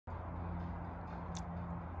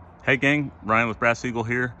Hey gang, Ryan with Brass Eagle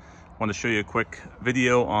here. Want to show you a quick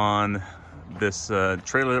video on this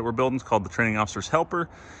trailer that we're building. It's called the Training Officer's Helper.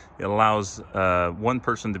 It allows one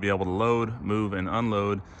person to be able to load, move, and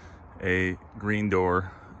unload a green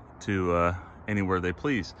door to anywhere they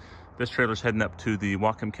please. This trailer's heading up to the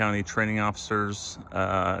Whatcom County Training Officers.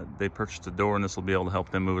 They purchased a door and this will be able to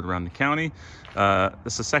help them move it around the county.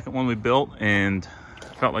 This is the second one we built and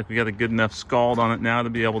felt like we got a good enough scald on it now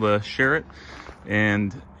to be able to share it.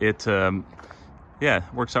 And it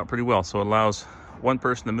works out pretty well. So it allows one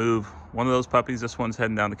person to move one of those puppies. This one's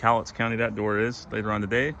heading down to Cowlitz County, that door is, later on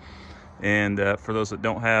today. And for those that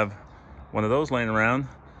don't have one of those laying around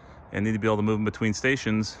and need to be able to move in between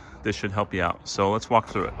stations, this should help you out. So let's walk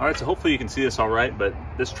through it. All right, so hopefully you can see this all right, but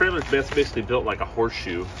this trailer is basically built like a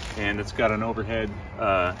horseshoe, and it's got an overhead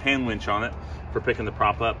hand winch on it for picking the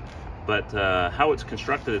prop up. But how it's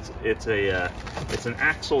constructed, it's an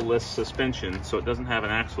axle-less suspension, so it doesn't have an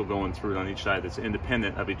axle going through it on each side. It's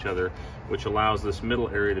independent of each other, which allows this middle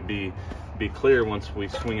area to be clear once we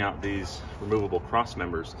swing out these removable cross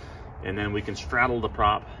members. And then we can straddle the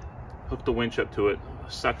prop, hook the winch up to it,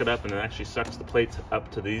 suck it up, and it actually sucks the plates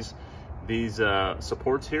up to these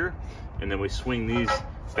supports here, and then we swing these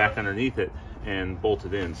back underneath it and bolt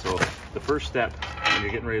it in. So the first step when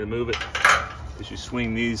you're getting ready to move it is you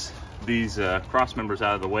swing these cross members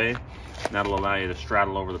out of the way, and that'll allow you to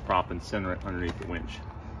straddle over the prop and center it underneath the winch.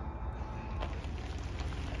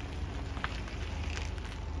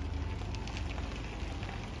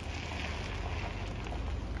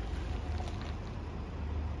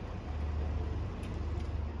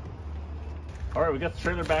 All right, we got the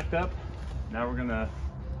trailer backed up. Now we're gonna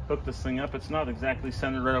hook this thing up. It's not exactly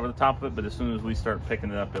centered right over the top of it, but as soon as we start picking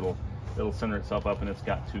it up, it'll center itself up, and it's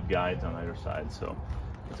got two guides on either side. So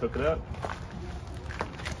let's hook it up.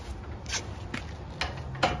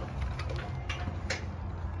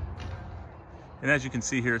 And as you can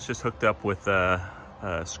see here, it's just hooked up with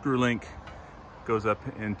a screw link. Goes up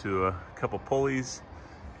into a couple pulleys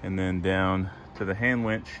and then down to the hand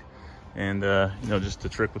winch. And you know, just the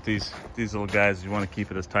trick with these little guys, you want to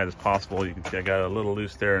keep it as tight as possible. You can see I got a little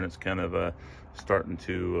loose there, and it's kind of starting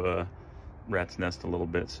to rat's nest a little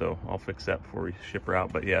bit, so I'll fix that before we ship her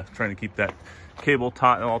out. But yeah, trying to keep that cable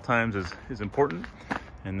taut at all times is important.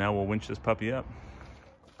 And now we'll winch this puppy up.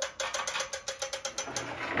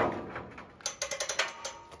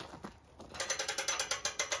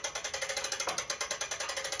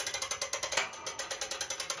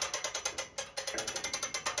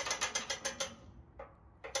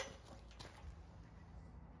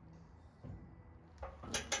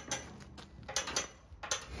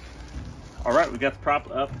 All right, we got the prop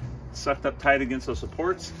up, sucked up tight against those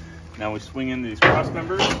supports. Now we swing in these cross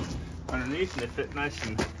members underneath, and they fit nice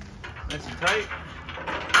and tight.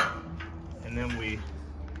 And then we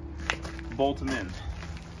bolt them in.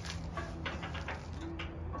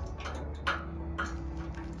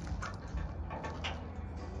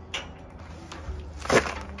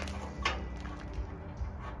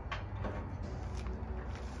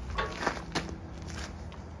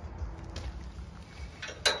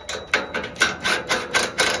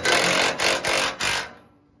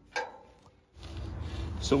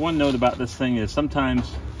 So one note about this thing is sometimes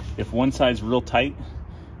if one side's real tight,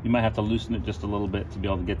 you might have to loosen it just a little bit to be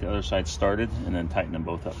able to get the other side started, and then tighten them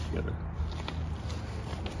both up together.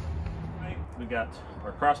 Right, we got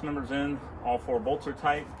our cross members in, all four bolts are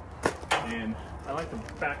tight, and I like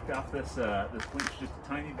to back off this winch just a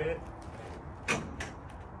tiny bit.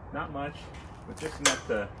 Not much, but just enough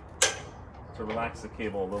to relax the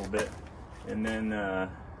cable a little bit, and then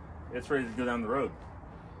it's ready to go down the road.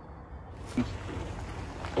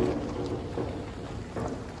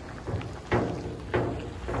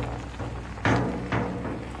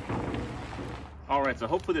 All right, so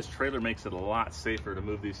hopefully this trailer makes it a lot safer to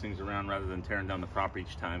move these things around rather than tearing down the prop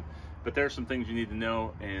each time. But there are some things you need to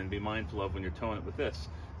know and be mindful of when you're towing it with this.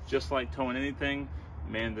 Just like towing anything,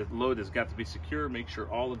 man, the load has got to be secure. Make sure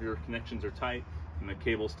all of your connections are tight and the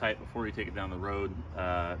cable's tight before you take it down the road.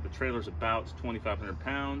 The trailer's about 2,500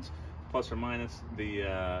 pounds, plus or minus.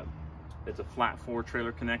 It's a flat 4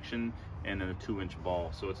 trailer connection and then a 2-inch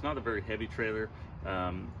ball. So it's not a very heavy trailer.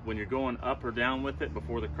 When you're going up or down with it,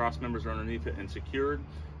 before the cross members are underneath it and secured,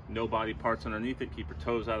 no body parts underneath it, keep your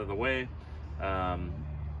toes out of the way.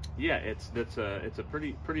 Yeah, it's a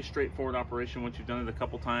pretty straightforward operation once you've done it a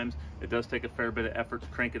couple times. It does take a fair bit of effort to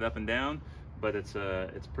crank it up and down, but it's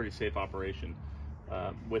a pretty safe operation.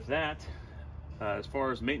 With that, as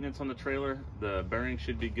far as maintenance on the trailer, the bearings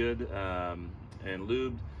should be good and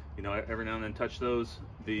lubed. You know, every now and then touch those.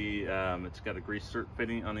 It's got a grease cert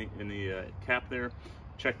fitting on in the cap there.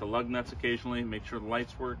 check the lug nuts occasionally, make sure the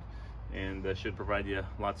lights work, and should provide you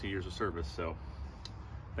lots of years of service. So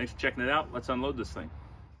thanks for checking it out. Let's unload this thing.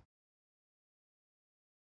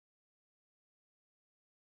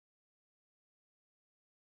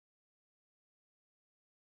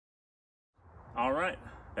 All right,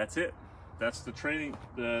 that's it. That's the training,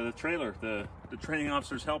 the trailer, the training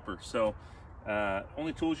officer's helper. So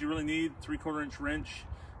only tools you really need: 3/4 inch wrench,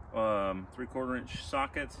 3/4 inch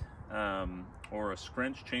socket, or a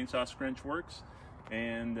scrunch, chainsaw scrunch works,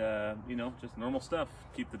 and you know, just normal stuff.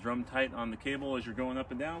 Keep the drum tight on the cable as you're going up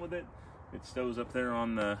and down with it. It stows up there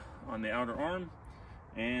on the outer arm,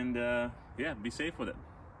 and yeah, be safe with it.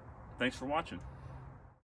 Thanks for watching.